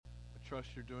trust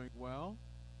you're doing well.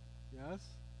 Yes?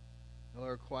 Y'all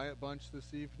are a quiet bunch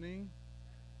this evening.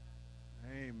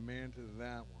 Amen to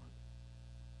that one.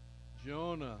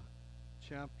 Jonah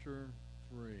chapter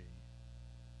 3.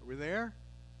 Are we there?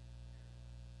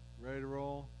 Ready to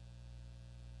roll?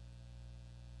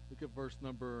 Look at verse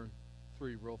number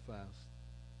 3 real fast.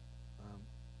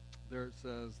 There it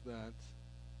says that,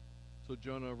 so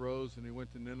Jonah arose and he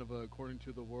went to Nineveh according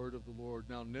to the word of the Lord.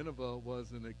 Now Nineveh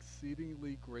was an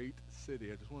exceedingly great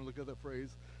city. I just want to look at that phrase,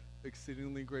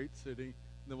 exceedingly great city. And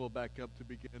then we'll back up to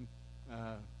begin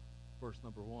verse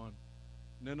number 1.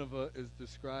 Nineveh is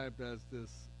described as this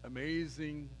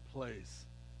amazing place,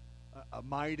 a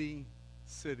mighty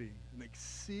city, an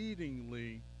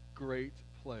exceedingly great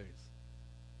place.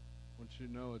 I want you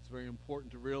to know it's very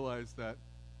important to realize that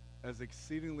as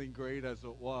exceedingly great as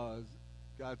it was,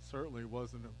 God certainly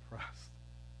wasn't impressed.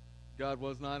 God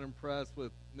was not impressed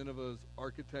with Nineveh's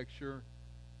architecture.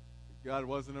 God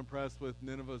wasn't impressed with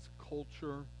Nineveh's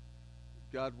culture.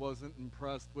 God wasn't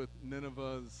impressed with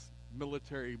Nineveh's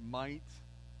military might.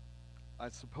 I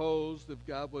suppose if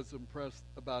God was impressed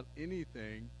about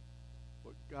anything,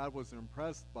 what God was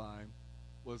impressed by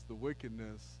was the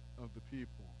wickedness of the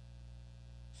people.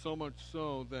 So much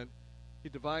so that he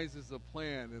devises a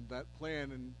plan, and that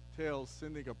plan entails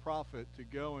sending a prophet to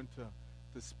go and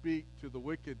to speak to the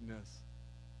wickedness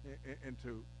and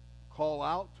to call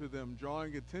out to them,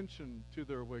 drawing attention to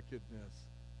their wickedness.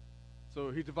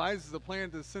 So he devises a plan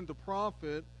to send a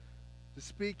prophet to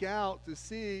speak out to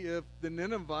see if the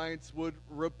Ninevites would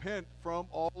repent from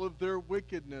all of their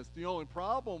wickedness. The only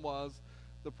problem was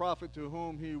the prophet to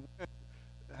whom he went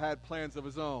had plans of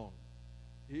his own.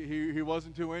 He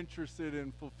wasn't too interested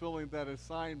in fulfilling that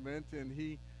assignment, and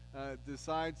he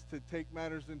decides to take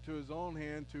matters into his own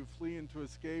hand, to flee and to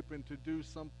escape and to do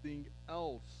something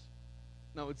else.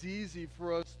 Now, it's easy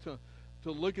for us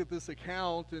to look at this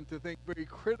account and to think very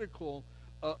critical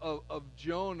of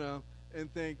Jonah and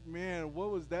think, man,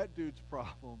 what was that dude's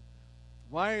problem?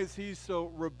 Why is he so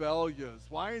rebellious?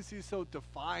 Why is he so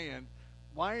defiant?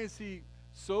 Why is he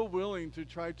so willing to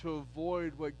try to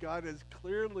avoid what God is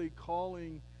clearly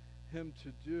calling him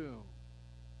to do?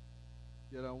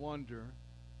 Yet I wonder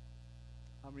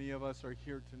how many of us are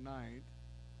here tonight,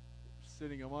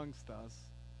 sitting amongst us,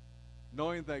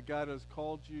 knowing that God has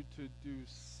called you to do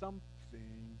something,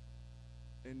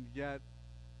 and yet,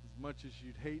 as much as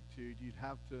you'd hate to, you'd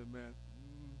have to admit,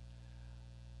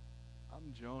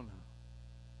 I'm Jonah,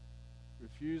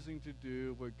 refusing to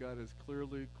do what God has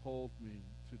clearly called me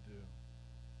to do.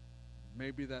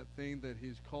 Maybe that thing that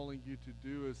he's calling you to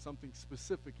do is something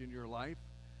specific in your life,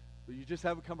 but you just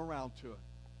haven't come around to it.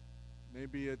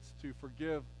 Maybe it's to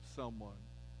forgive someone,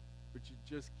 but you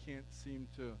just can't seem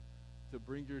to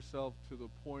bring yourself to the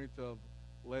point of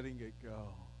letting it go.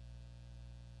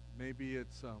 Maybe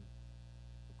it's a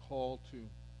call to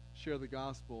share the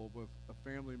gospel with a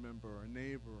family member, a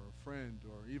neighbor, a friend,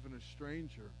 or even a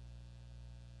stranger.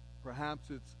 Perhaps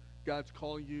it's God's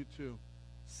calling you to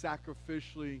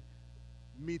sacrificially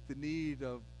meet the need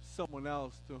of someone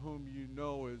else to whom you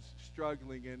know is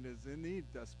struggling and is in need,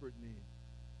 desperate need.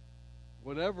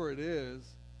 Whatever it is,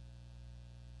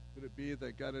 could it be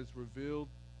that God has revealed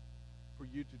for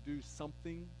you to do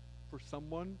something for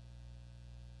someone,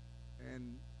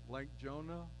 and like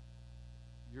Jonah,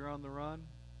 you're on the run?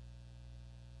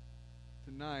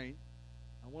 Tonight,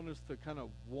 I want us to kind of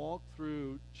walk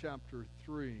through chapter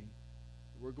 3.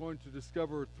 We're going to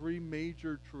discover 3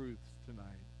 major truths tonight.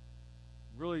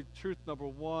 Really, truth number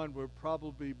 1 would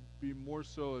probably be more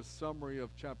so a summary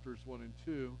of chapters 1 and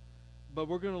 2. But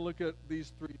we're going to look at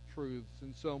these 3 truths.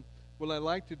 And so what I'd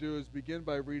like to do is begin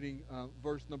by reading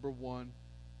verse number 1,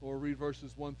 or read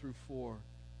verses 1 through 4.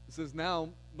 It says, Now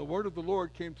the word of the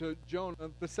Lord came to Jonah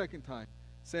the second time,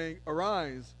 saying,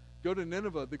 Arise, go to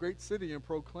Nineveh, the great city, and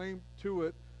proclaim to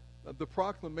it the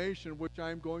proclamation which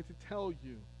I am going to tell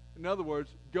you. In other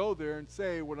words, go there and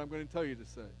say what I'm going to tell you to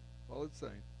say. Well, it's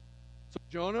saying. So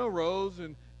Jonah arose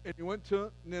and he went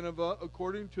to Nineveh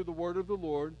according to the word of the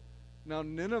Lord. Now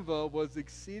Nineveh was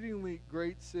exceedingly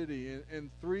great city, and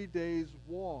 3 days'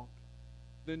 walk.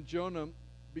 Then Jonah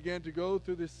began to go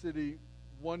through the city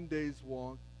 1 day's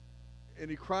walk,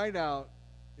 and he cried out,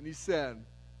 and he said,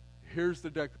 here's the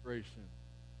declaration.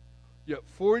 Yet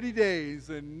 40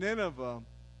 days and Nineveh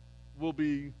will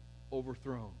be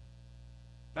overthrown.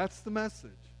 That's the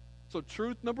message. So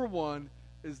truth number 1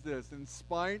 is this. In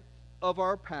spite of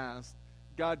our past,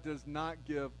 God does not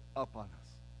give up on us.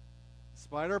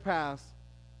 Despite our past,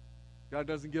 God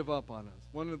doesn't give up on us.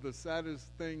 One of the saddest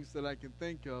things that I can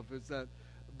think of is that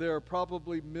there are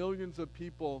probably millions of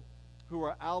people who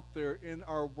are out there in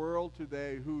our world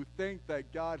today who think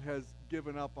that God has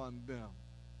given up on them.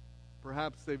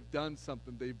 Perhaps they've done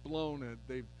something, they've blown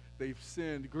it, they've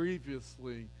sinned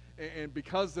grievously, and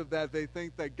because of that, they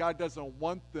think that God doesn't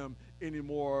want them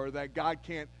anymore, or that God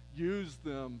can't use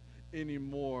them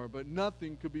anymore. But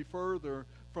nothing could be further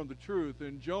from the truth,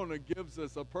 and Jonah gives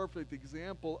us a perfect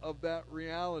example of that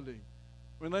reality.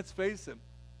 I mean, let's face it,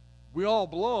 we all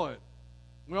blow it.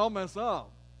 We all mess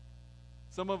up.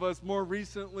 Some of us more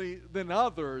recently than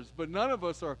others, but none of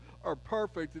us are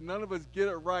perfect, and none of us get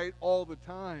it right all the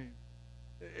time.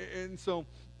 And so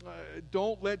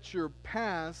don't let your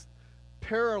past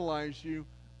paralyze you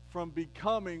from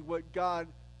becoming what God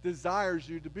desires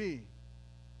you to be.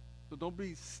 So don't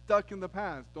be stuck in the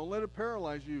past. Don't let it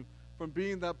paralyze you from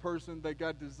being that person that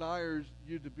God desires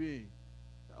you to be.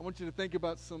 I want you to think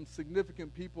about some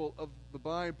significant people of the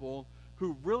Bible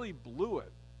who really blew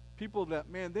it. People that,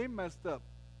 man, they messed up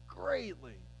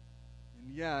greatly.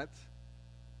 And yet,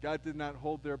 God did not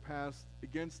hold their past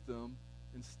against them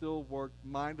and still worked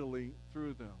mightily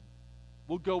through them.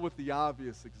 We'll go with the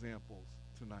obvious examples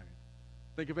tonight.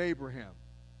 Think of Abraham.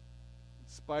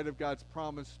 In spite of God's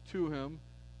promise to him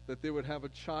that they would have a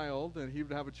child, and he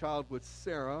would have a child with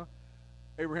Sarah,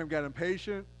 Abraham got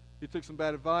impatient. He took some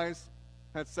bad advice,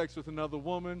 had sex with another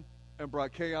woman, and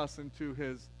brought chaos into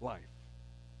his life.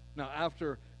 Now,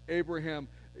 after Abraham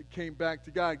came back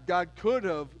to God, God could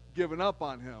have given up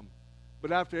on him.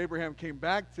 But after Abraham came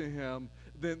back to him,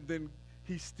 then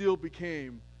he still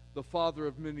became the father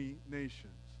of many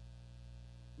nations.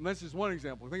 And that's just one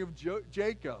example. Think of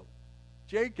Jacob.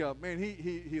 Jacob, man,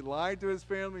 he lied to his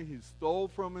family. He stole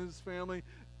from his family.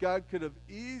 God could have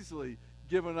easily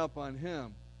given up on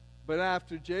him. But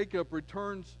after Jacob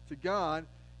returns to God,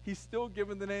 he's still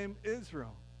given the name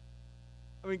Israel.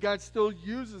 I mean, God still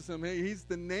uses him. He's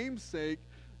the namesake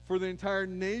for the entire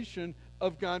nation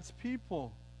of God's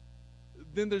people.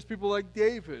 Then there's people like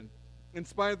David. In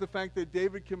spite of the fact that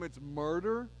David commits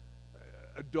murder,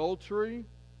 adultery,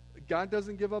 God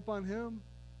doesn't give up on him.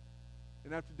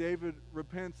 And after David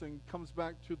repents and comes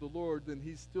back to the Lord, then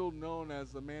he's still known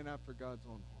as a man after God's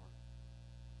own heart.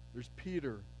 There's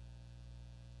Peter.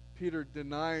 Peter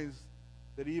denies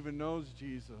that he even knows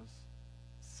Jesus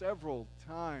several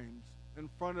times in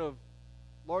front of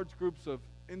large groups of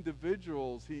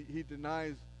individuals. He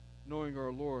denies knowing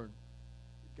our Lord.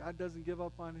 God doesn't give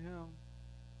up on him.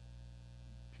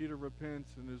 Peter repents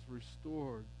and is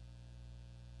restored.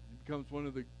 He becomes one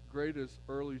of the greatest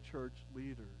early church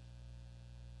leaders.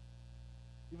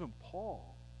 Even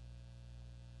Paul.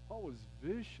 Paul was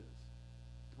vicious,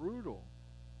 brutal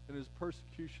in his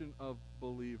persecution of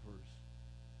believers.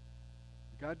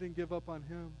 God didn't give up on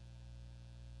him.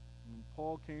 When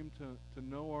Paul came to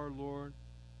know our Lord,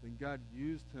 then God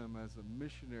used him as a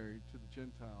missionary to the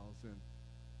Gentiles. In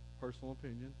personal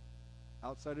opinion,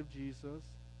 outside of Jesus,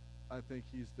 I think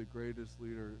he's the greatest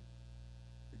leader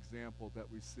example that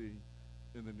we see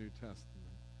in the New Testament.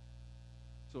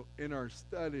 So in our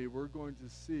study, we're going to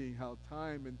see how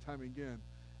time and time again,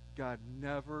 God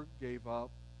never gave up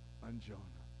on Jonah.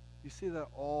 You see that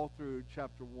all through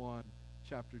chapter 1,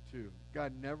 chapter 2.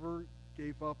 God never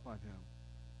gave up on him.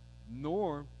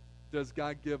 Nor does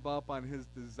God give up on his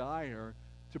desire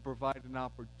to provide an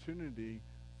opportunity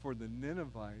for the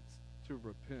Ninevites to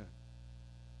repent.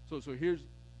 So here's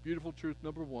beautiful truth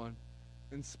number 1.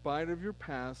 In spite of your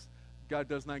past, God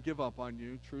does not give up on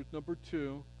you. Truth number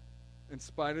 2, in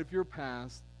spite of your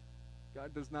past,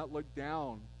 God does not look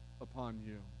down upon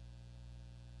you.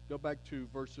 Go back to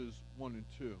verses 1 and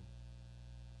 2.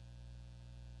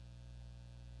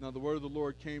 Now the word of the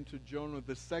Lord came to Jonah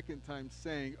the second time,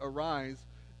 saying, Arise,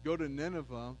 go to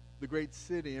Nineveh, the great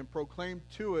city, and proclaim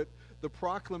to it the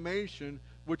proclamation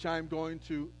which I am going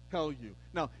to tell you.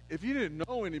 Now, if you didn't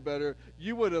know any better,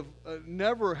 you would have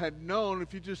never had known,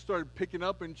 if you just started picking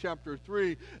up in chapter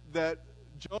 3, that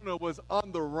Jonah was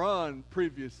on the run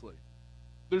previously.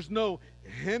 There's no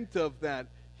hint of that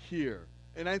here.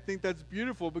 And I think that's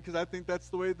beautiful, because I think that's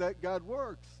the way that God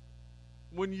works.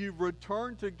 When you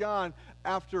return to God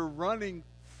after running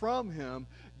from him,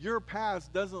 your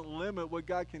past doesn't limit what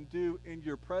God can do in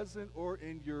your present or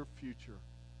in your future.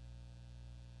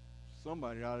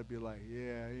 Somebody ought to be like,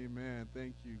 yeah, amen.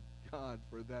 Thank you, God,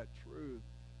 for that truth.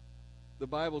 The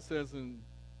Bible says in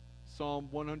Psalm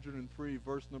 103,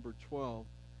 verse number 12,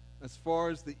 as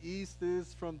far as the east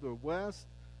is from the west,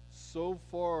 so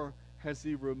far has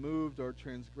he removed our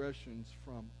transgressions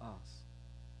from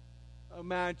us.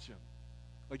 Imagine.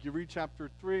 Like you read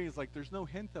chapter 3, it's like there's no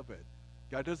hint of it.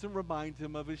 God doesn't remind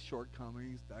him of his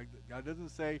shortcomings. God doesn't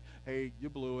say, hey, you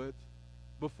blew it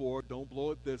before, don't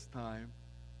blow it this time.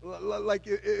 Like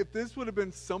if this would have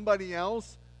been somebody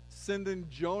else sending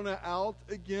Jonah out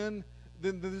again,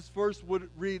 then this verse would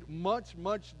read much,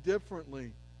 much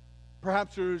differently.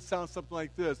 Perhaps it would sound something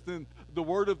like this. Then the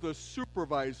word of the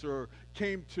supervisor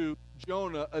came to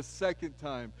Jonah a second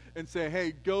time and say,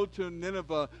 hey, go to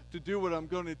Nineveh to do what I'm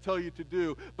going to tell you to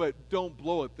do, but don't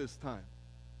blow it this time.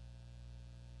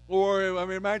 Or, I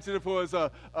mean, imagine if it was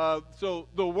so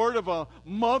the word of a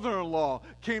mother-in-law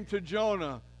came to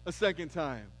Jonah a second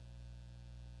time.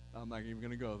 I'm not even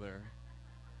going to go there.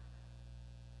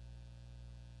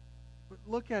 But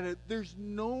look at it. There's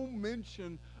no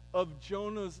mention of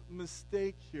Jonah's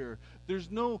mistake here.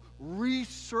 There's no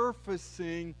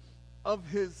resurfacing of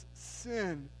his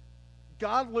sin.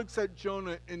 God looks at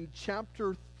Jonah in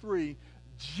chapter 3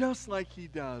 just like he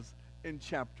does in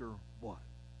chapter 1.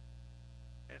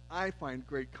 And I find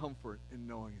great comfort in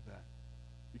knowing that.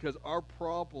 Because our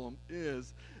problem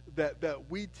is that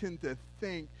we tend to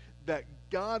think that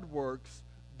God works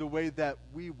the way that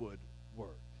we would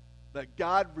work. That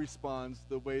God responds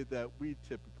the way that we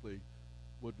typically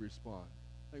would respond.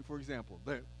 Like, for example,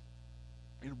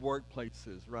 in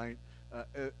workplaces, right?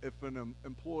 If an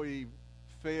employee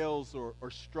fails or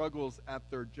struggles at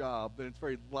their job, then it's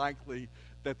very likely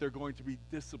that they're going to be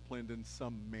disciplined in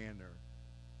some manner.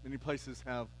 Many places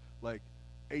have, like,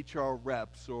 HR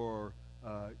reps, or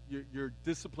your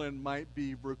discipline might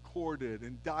be recorded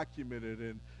and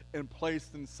documented and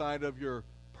placed inside of your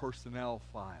personnel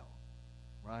file,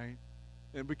 right?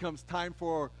 And it becomes time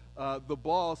for the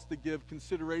boss to give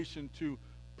consideration to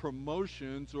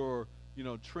promotions or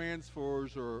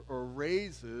transfers or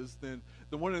raises. Then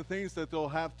one of the things that they'll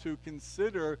have to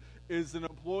consider is an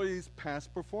employee's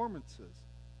past performances.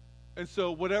 And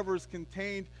so whatever is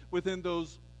contained within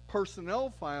those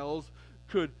personnel files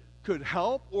could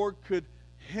help or could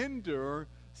hinder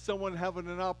someone having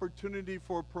an opportunity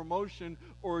for promotion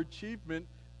or achievement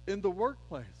in the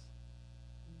workplace.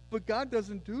 But God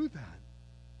doesn't do that.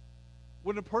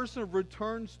 When a person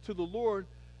returns to the Lord,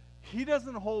 He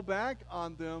doesn't hold back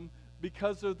on them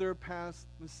because of their past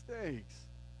mistakes.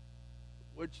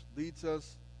 Which leads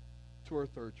us to our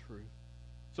third truth.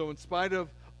 So in spite of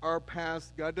our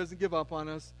past, God doesn't give up on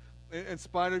us. In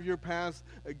spite of your past,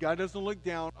 God doesn't look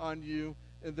down on you.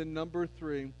 And then number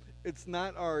 3, it's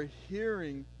not our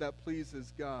hearing that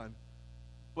pleases God,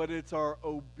 but it's our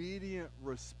obedient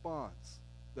response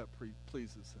that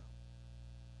pleases Him.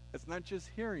 It's not just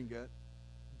hearing it.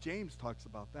 James talks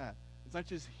about that. It's not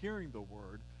just hearing the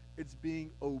word. It's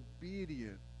being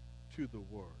obedient to the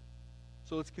word.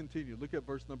 So let's continue. Look at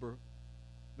verse number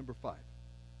 5.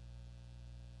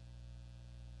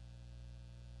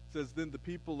 It says, then the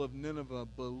people of Nineveh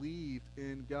believed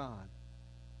in God.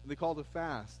 And they called a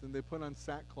fast, and they put on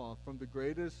sackcloth from the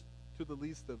greatest to the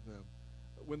least of them.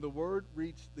 When the word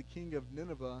reached the king of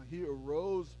Nineveh, he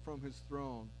arose from his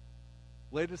throne,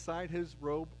 laid aside his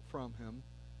robe from him,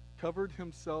 covered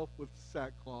himself with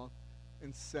sackcloth,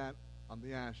 and sat on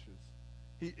the ashes.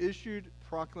 He issued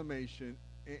proclamation,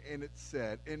 and it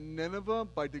said, in Nineveh,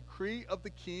 by decree of the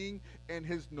king and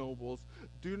his nobles,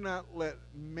 do not let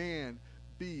man,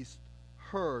 beast,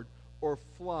 herd, or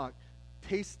flock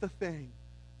taste the thing.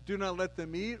 Do not let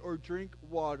them eat or drink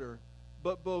water,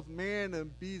 but both man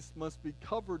and beast must be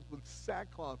covered with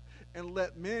sackcloth, and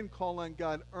let men call on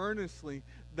God earnestly,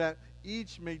 that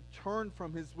each may turn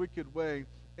from his wicked way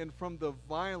and from the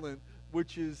violent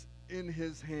which is in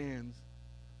his hands.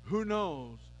 Who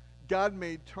knows? God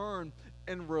may turn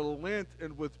and relent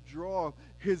and withdraw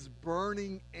his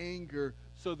burning anger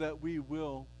so that we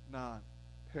will not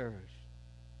perish.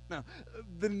 Now,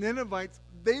 the Ninevites,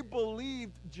 they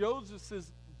believed Jonah's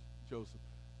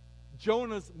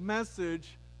message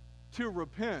to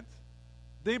repent.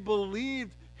 They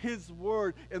believed his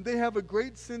word, and they have a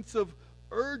great sense of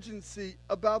urgency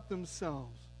about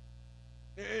themselves.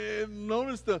 And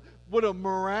notice what a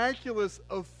miraculous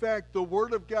effect the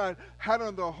word of God had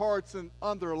on their hearts and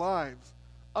on their lives.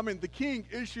 I mean, the king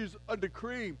issues a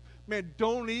decree. Man,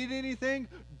 don't eat anything,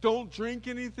 don't drink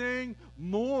anything,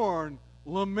 mourn,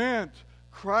 lament,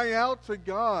 cry out to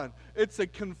God. It's a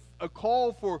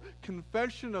call for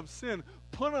confession of sin.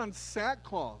 Put on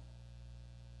sackcloth.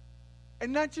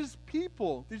 And not just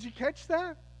people. Did you catch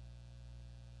that?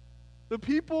 The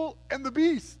people and the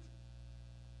beast.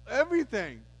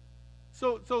 Everything.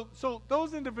 So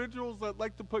those individuals that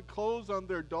like to put clothes on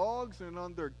their dogs and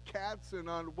on their cats and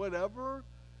on whatever,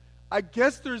 I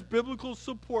guess there's biblical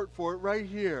support for it right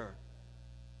here.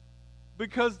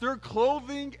 Because they're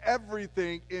clothing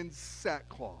everything in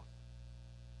sackcloth.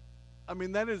 I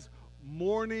mean, that is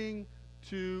mourning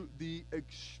to the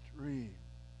extreme.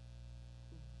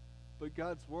 But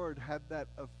God's word had that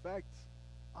effect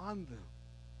on them.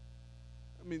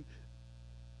 I mean,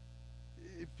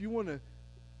 if you want to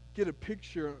get a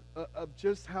picture of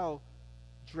just how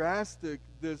drastic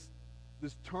this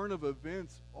turn of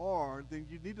events are, then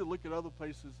you need to look at other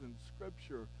places in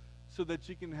Scripture so that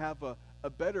you can have a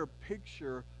better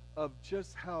picture of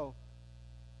just how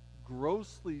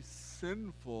grossly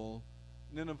sinful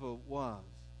Nineveh was.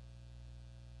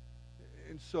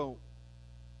 And so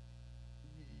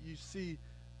you see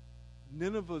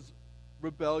Nineveh's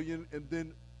rebellion and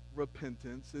then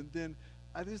repentance. And then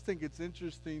I just think it's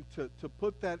interesting to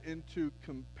put that into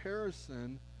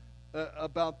comparison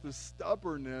about the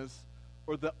stubbornness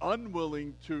or the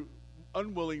unwillingness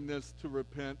to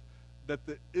repent that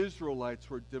the Israelites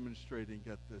were demonstrating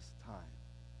at this time.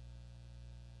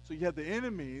 So you have the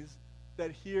enemies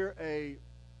that hear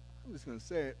I'm just going to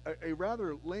say it, a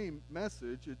rather lame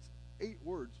message. It's 8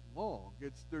 words long.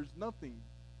 There's no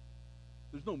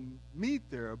meat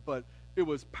there, but it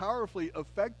was powerfully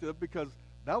effective because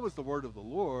that was the word of the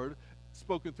Lord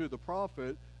spoken through the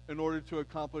prophet in order to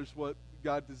accomplish what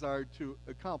God desired to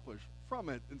accomplish from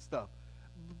it and stuff.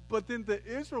 But then the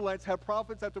Israelites have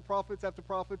prophets after prophets after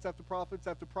prophets after prophets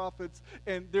after prophets,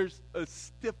 and there's a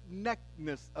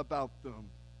stiff-neckedness about them.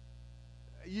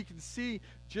 You can see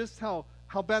just how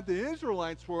bad the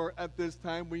Israelites were at this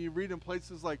time when you read in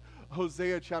places like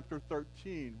Hosea chapter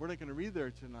 13. We're not going to read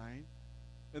there tonight.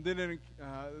 And then in,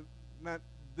 not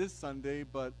this Sunday,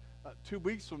 but 2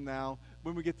 weeks from now,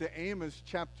 when we get to Amos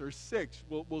chapter 6,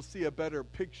 we'll see a better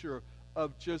picture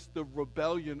of just the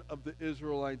rebellion of the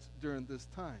Israelites during this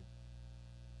time.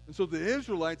 And so the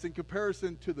Israelites, in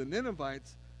comparison to the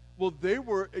Ninevites, well, they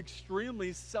were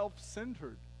extremely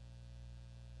self-centered.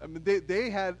 I mean, they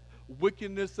had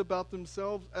wickedness about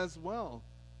themselves as well.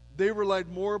 They relied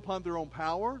more upon their own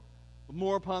power,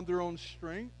 more upon their own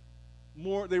strength,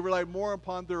 they relied more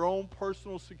upon their own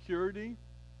personal security,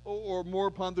 or more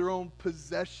upon their own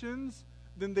possessions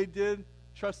than they did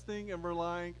trusting and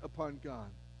relying upon God.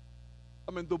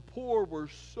 I mean, the poor were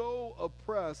so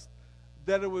oppressed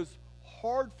that it was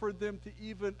hard for them to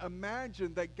even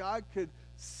imagine that God could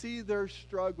see their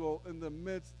struggle in the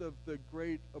midst of the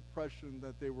great oppression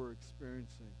that they were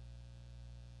experiencing.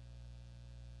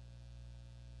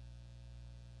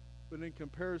 But in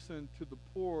comparison to the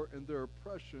poor and their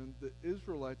oppression, the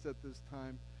Israelites at this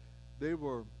time, they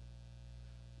were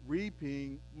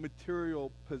reaping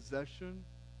material possession,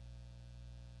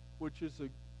 which is a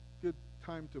good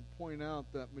time to point out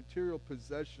that material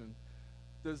possession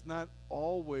does not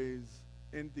always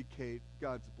indicate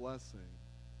God's blessing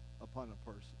upon a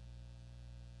person.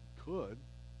 It could,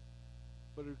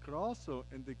 but it could also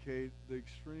indicate the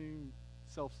extreme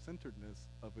self-centeredness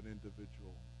of an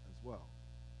individual as well.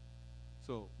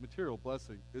 So material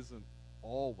possession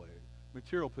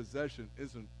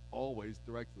isn't always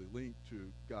directly linked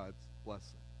to God's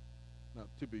blessing. Now,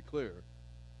 to be clear,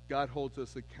 God holds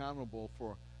us accountable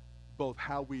for both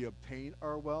how we obtain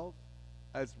our wealth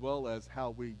as well as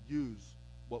how we use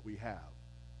what we have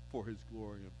for his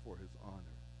glory and for his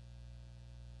honor.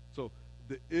 So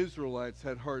the Israelites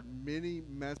had heard many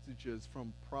messages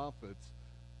from prophets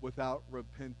without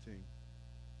repenting.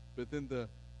 But then the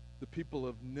people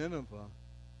of Nineveh,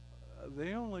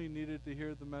 they only needed to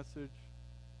hear the message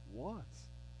once.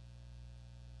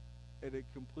 And it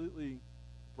completely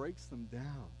breaks them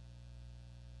down.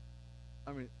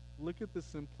 I mean, look at the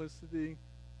simplicity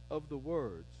of the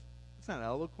words. It's not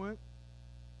eloquent,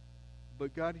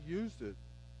 but God used it.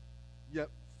 Yet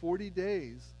 40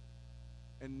 days,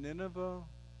 and Nineveh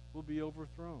will be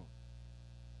overthrown.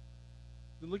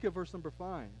 Then look at verse number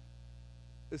 5.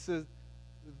 It says,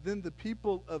 then the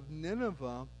people of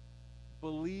Nineveh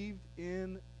believed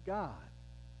in God.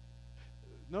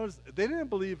 Notice, they didn't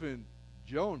believe in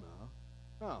Jonah.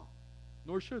 No,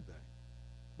 nor should they.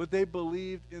 But they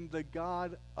believed in the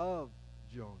God of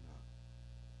Jonah.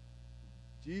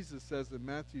 Jesus says in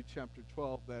Matthew chapter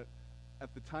 12 that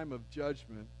at the time of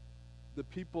judgment, the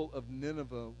people of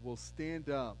Nineveh will stand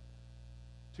up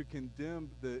to condemn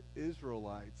the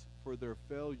Israelites for their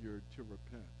failure to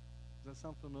repent. Does that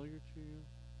sound familiar to you?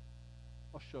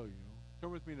 I'll show you.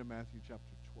 Turn with me to Matthew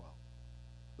chapter 12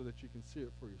 so that you can see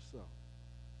it for yourself.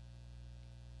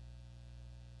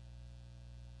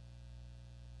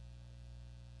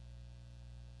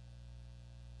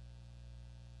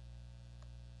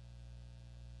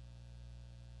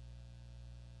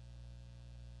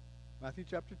 Matthew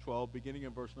chapter 12, beginning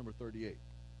in verse number 38. It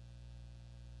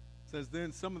says,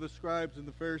 then some of the scribes and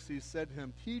the Pharisees said to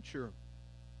him, Teacher,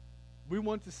 we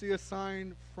want to see a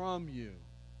sign from you.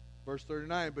 Verse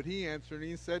 39, but he answered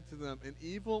and he said to them, an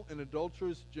evil and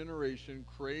adulterous generation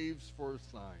craves for a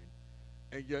sign,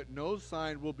 and yet no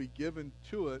sign will be given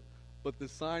to it but the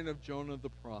sign of Jonah the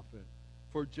prophet.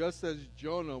 For just as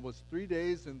Jonah was 3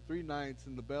 days and 3 nights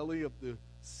in the belly of the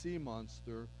sea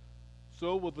monster,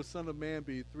 so will the Son of Man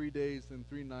be 3 days and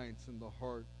 3 nights in the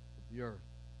heart of the earth.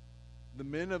 The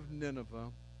men of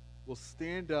Nineveh will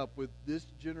stand up with this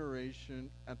generation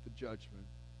at the judgment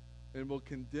and will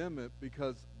condemn it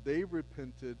because they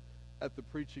repented at the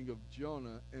preaching of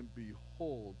Jonah, and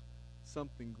behold,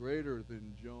 something greater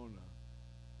than Jonah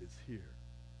is here.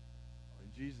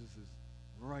 And Jesus is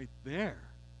right there.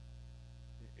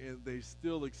 And they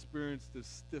still experience this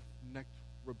stiff-necked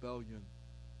rebellion.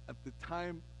 At the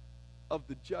time of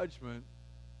the judgment,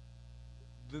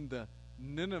 then the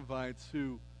Ninevites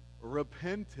who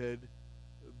repented,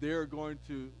 they're going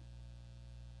to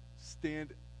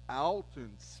stand out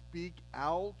and speak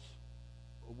out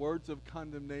words of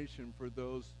condemnation for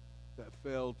those that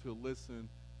fail to listen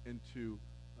and to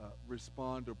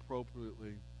respond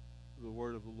appropriately to the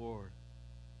word of the Lord.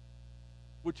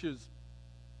 Which is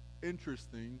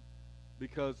interesting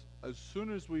because as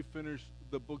soon as we finish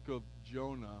the book of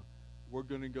Jonah, we're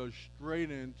going to go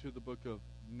straight into the book of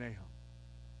Nahum.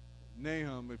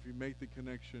 Nahum, if you make the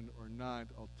connection or not,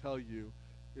 I'll tell you,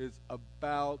 is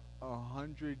about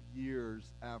 100 years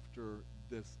after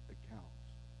this account.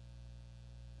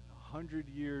 And 100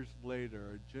 years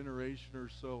later, a generation or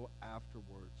so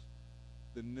afterwards,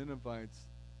 the Ninevites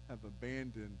have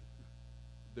abandoned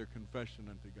their confession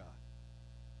unto God.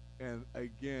 And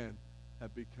again,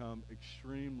 have become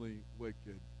extremely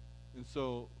wicked. And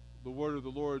so the word of the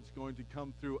Lord is going to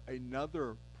come through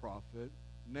another prophet,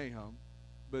 Nahum,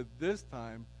 but this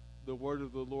time the word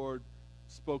of the Lord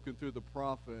spoken through the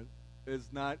prophet is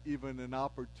not even an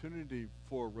opportunity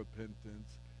for repentance.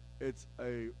 It's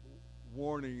a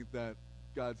warning that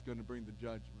God's going to bring the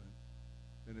judgment,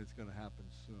 and it's going to happen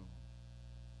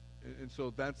soon. And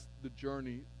so that's the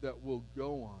journey that we'll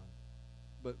go on.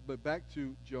 But back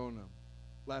to Jonah,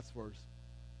 last verse.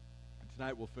 And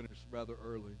tonight we'll finish rather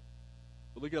early.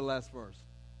 But look at the last verse.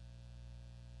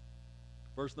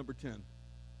 Verse number 10.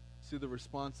 See the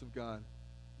response of God.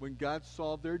 When God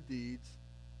saw their deeds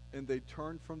and they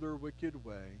turned from their wicked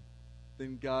way,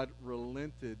 then God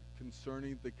relented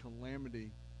concerning the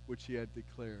calamity which he had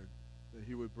declared that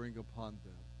he would bring upon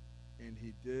them. And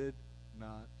he did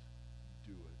not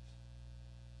do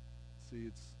it. See,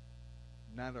 it's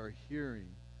not our hearing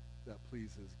that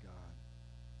pleases God.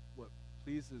 What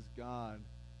pleases God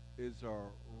is our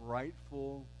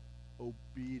rightful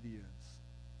obedience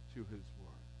to his word.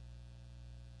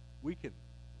 We can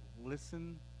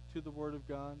listen to the word of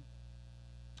God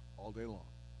all day long.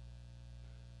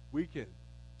 We can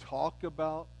talk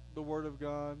about the word of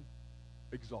God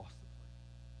exhaustively.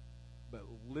 But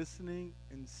listening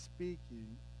and speaking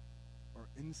are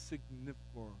insignificant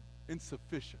or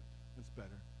insufficient. That's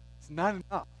better. It's not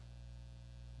enough.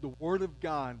 The word of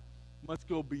God must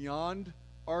go beyond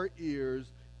our ears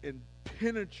and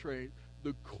penetrate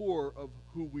the core of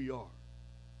who we are.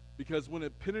 Because when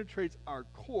it penetrates our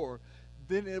core,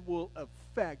 then it will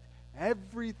affect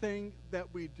everything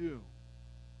that we do.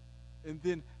 And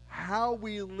then how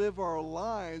we live our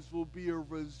lives will be a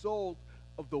result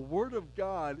of the word of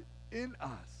God in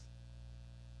us.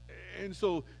 And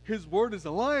so his word is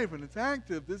alive and it's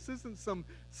active. This isn't some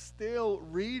stale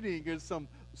reading or some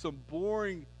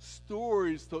boring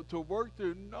stories to work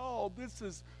through. No,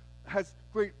 this has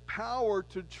great power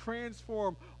to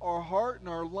transform our heart and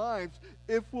our lives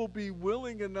if we'll be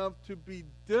willing enough to be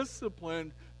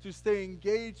disciplined to stay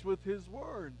engaged with his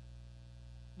word.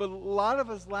 But a lot of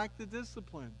us lack the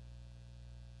discipline.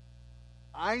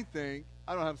 I think,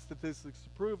 I don't have statistics to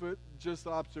prove it, just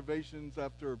observations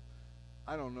after,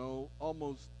 I don't know,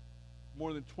 almost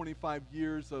more than 25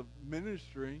 years of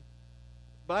ministry.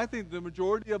 But I think the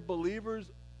majority of believers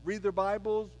read their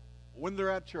Bibles when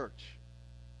they're at church.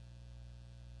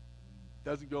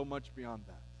 Doesn't go much beyond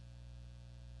that.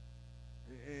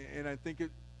 And I think it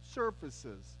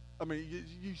surfaces. I mean,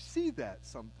 you see that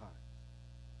sometimes.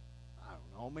 I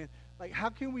don't know, man. Like, how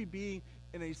can we be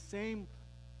in a same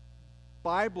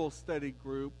Bible study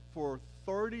group for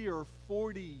 30 or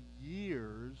 40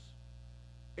 years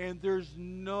and there's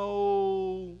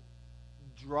no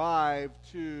drive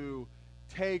to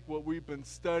take what we've been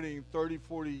studying 30,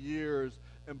 40 years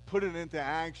and put it into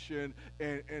action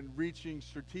and reaching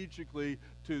strategically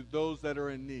to those that are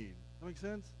in need? That makes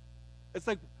sense? It's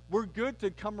like we're good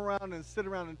to come around and sit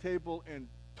around a table and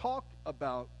talk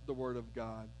about the Word of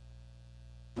God.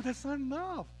 But that's not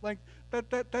enough. Like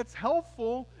that's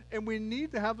helpful, and we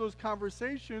need to have those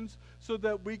conversations so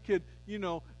that we could,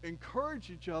 encourage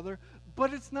each other.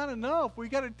 But it's not enough. We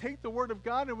got to take the Word of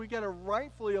God and we got to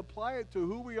rightfully apply it to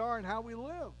who we are and how we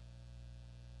live.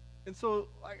 And so,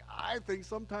 I think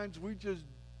sometimes we just,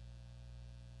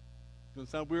 it's going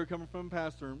to sound weird coming from a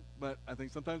pastor, but I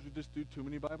think sometimes we just do too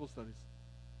many Bible studies.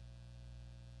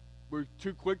 We're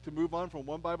too quick to move on from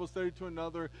one Bible study to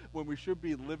another when we should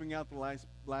be living out the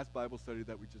last Bible study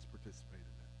that we just participated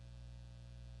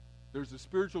in. There's a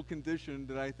spiritual condition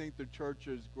that I think the church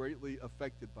is greatly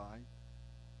affected by.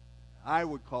 I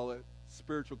would call it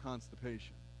spiritual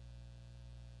constipation.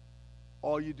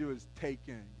 All you do is take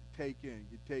in, you take in,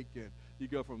 you take in. You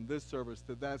go from this service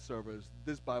to that service,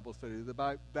 this Bible study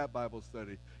to that Bible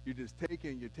study. You just take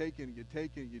in, you take in, you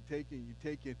take in, you take in, you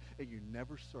take in, and you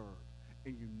never serve,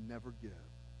 and you never give.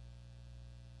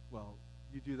 Well,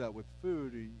 you do that with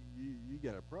food, you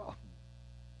get a problem.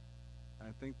 I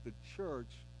think the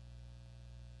church,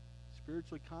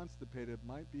 spiritually constipated,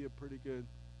 might be a pretty good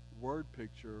word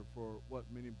picture for what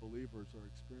many believers are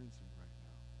experiencing right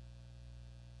now.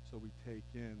 So we take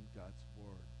in God's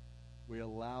word. We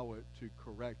allow it to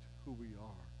correct who we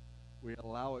are. We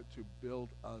allow it to build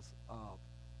us up,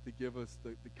 to give us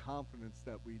the confidence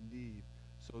that we need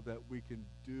so that we can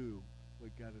do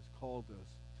what God has called us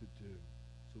to do,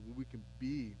 so that we can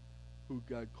be who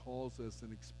God calls us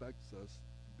and expects us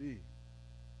to be.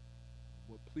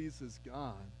 What pleases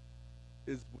God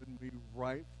is when we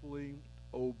rightfully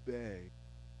obey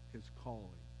his calling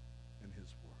and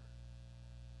his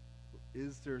word.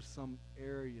 Is there some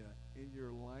area in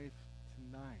your life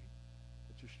tonight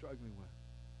that you're struggling with?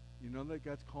 You know that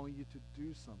God's calling you to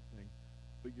do something,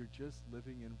 but you're just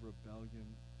living in rebellion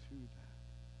to that.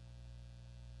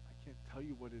 I can't tell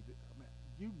you what it is. I mean,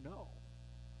 you know.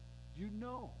 You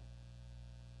know.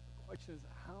 The question is,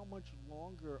 how much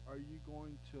longer are you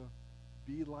going to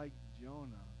be like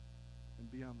Jonah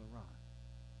and be on the run?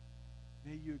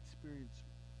 May you experience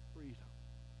freedom.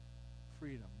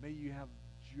 Freedom. May you have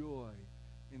joy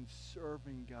in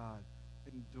serving God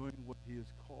and doing what he has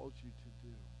called you to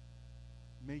do.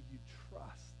 May you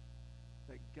trust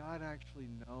that God actually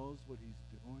knows what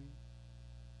he's doing.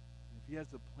 And if he has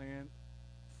a plan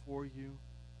for you,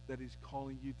 that he's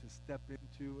calling you to step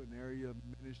into an area of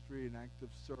ministry, an act of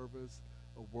service,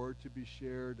 a word to be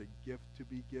shared, a gift to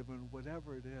be given,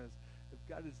 whatever it is, if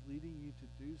God is leading you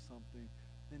to do something,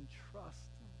 then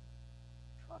trust him.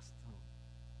 Trust him.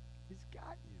 He's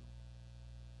got you.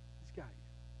 He's got you.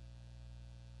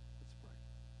 Let's pray.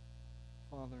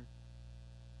 Father,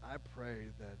 I pray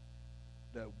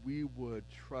that we would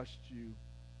trust you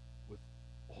with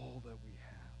all that we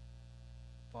have.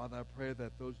 Father, I pray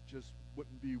that those just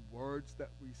wouldn't be words that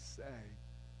we say,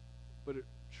 but it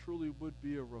truly would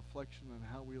be a reflection on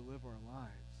how we live our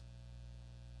lives.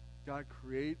 God,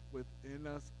 create within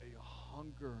us a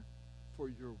hunger for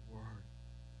your word.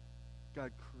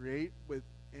 God, create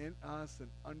within us an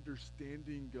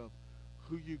understanding of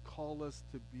who you call us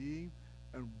to be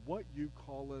and what you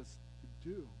call us to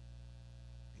do.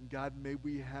 And God, may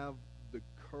we have the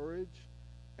courage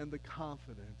and the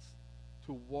confidence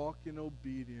to walk in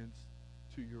obedience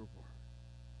to your word.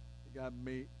 God,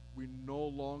 may we no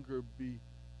longer be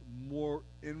more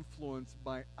influenced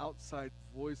by outside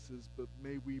voices, but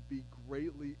may we be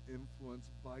greatly influenced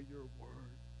by your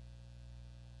word.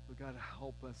 So God,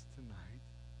 help us tonight.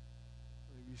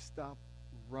 May we stop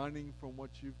running from what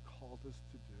you've called us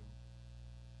to do.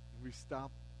 May we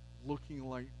stop looking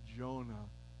like Jonah,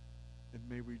 and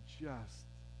may we just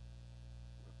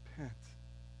repent,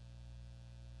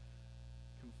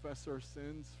 confess our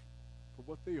sins for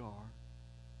what they are,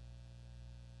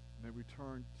 and then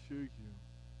return to you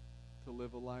to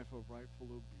live a life of rightful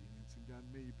obedience. And God,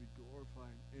 may you be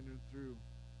glorified in and through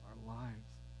our lives.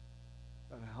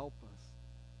 God, help us.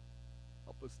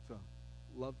 Help us to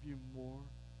love you more.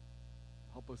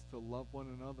 Help us to love one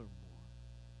another more.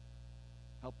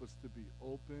 Help us to be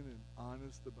open and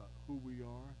honest about who we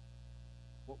are,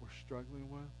 what we're struggling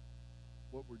with,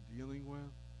 what we're dealing with.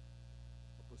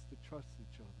 Help us to trust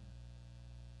each other.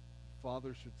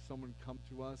 Father, should someone come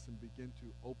to us and begin to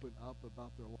open up about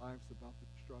their lives, about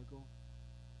their struggle,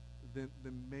 then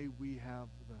may we have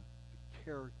the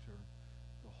character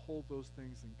to hold those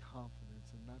things in confidence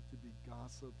and not to be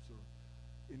gossips or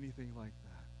anything like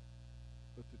that,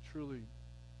 but to truly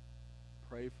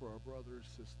pray for our brother or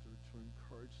sister, to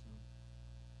encourage them,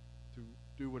 to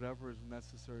do whatever is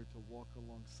necessary to walk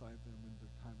alongside them in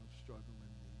their time of struggle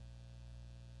and need.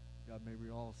 God, may we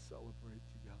all celebrate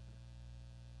together.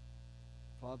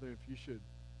 Father, if you should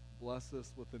bless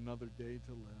us with another day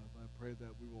to live, I pray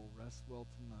that we will rest well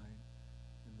tonight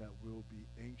and that we'll be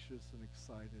anxious and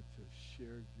excited to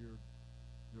share your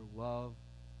love,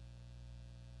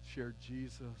 share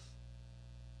Jesus,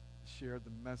 share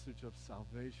the message of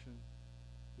salvation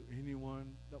to anyone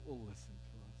that will listen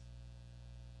to us.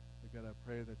 So God, I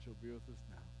pray that you'll be with us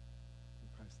now. In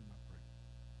Christ's name I pray.